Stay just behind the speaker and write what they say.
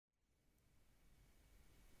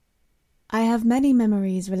I have many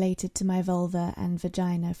memories related to my vulva and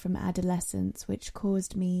vagina from adolescence which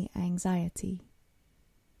caused me anxiety.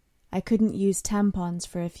 I couldn't use tampons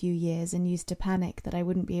for a few years and used to panic that I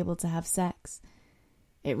wouldn't be able to have sex.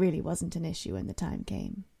 It really wasn't an issue when the time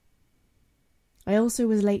came. I also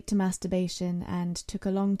was late to masturbation and took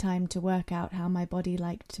a long time to work out how my body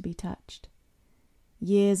liked to be touched.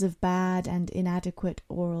 Years of bad and inadequate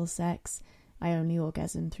oral sex, I only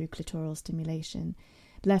orgasm through clitoral stimulation,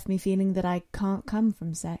 left me feeling that I can't come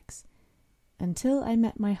from sex. Until I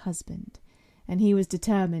met my husband, and he was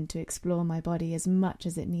determined to explore my body as much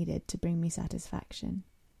as it needed to bring me satisfaction.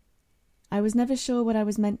 I was never sure what I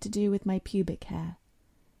was meant to do with my pubic hair.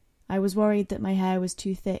 I was worried that my hair was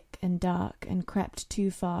too thick and dark and crept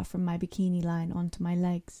too far from my bikini line onto my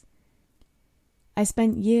legs. I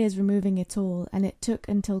spent years removing it all, and it took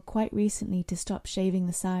until quite recently to stop shaving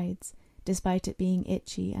the sides, despite it being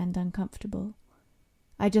itchy and uncomfortable.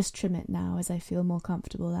 I just trim it now as I feel more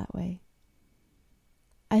comfortable that way.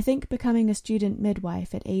 I think becoming a student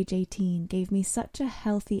midwife at age 18 gave me such a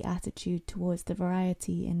healthy attitude towards the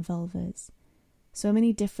variety in vulvas. So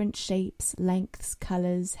many different shapes, lengths,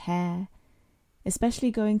 colours, hair,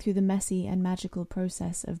 especially going through the messy and magical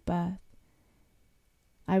process of birth.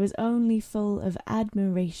 I was only full of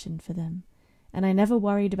admiration for them, and I never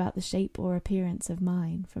worried about the shape or appearance of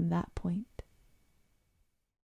mine from that point.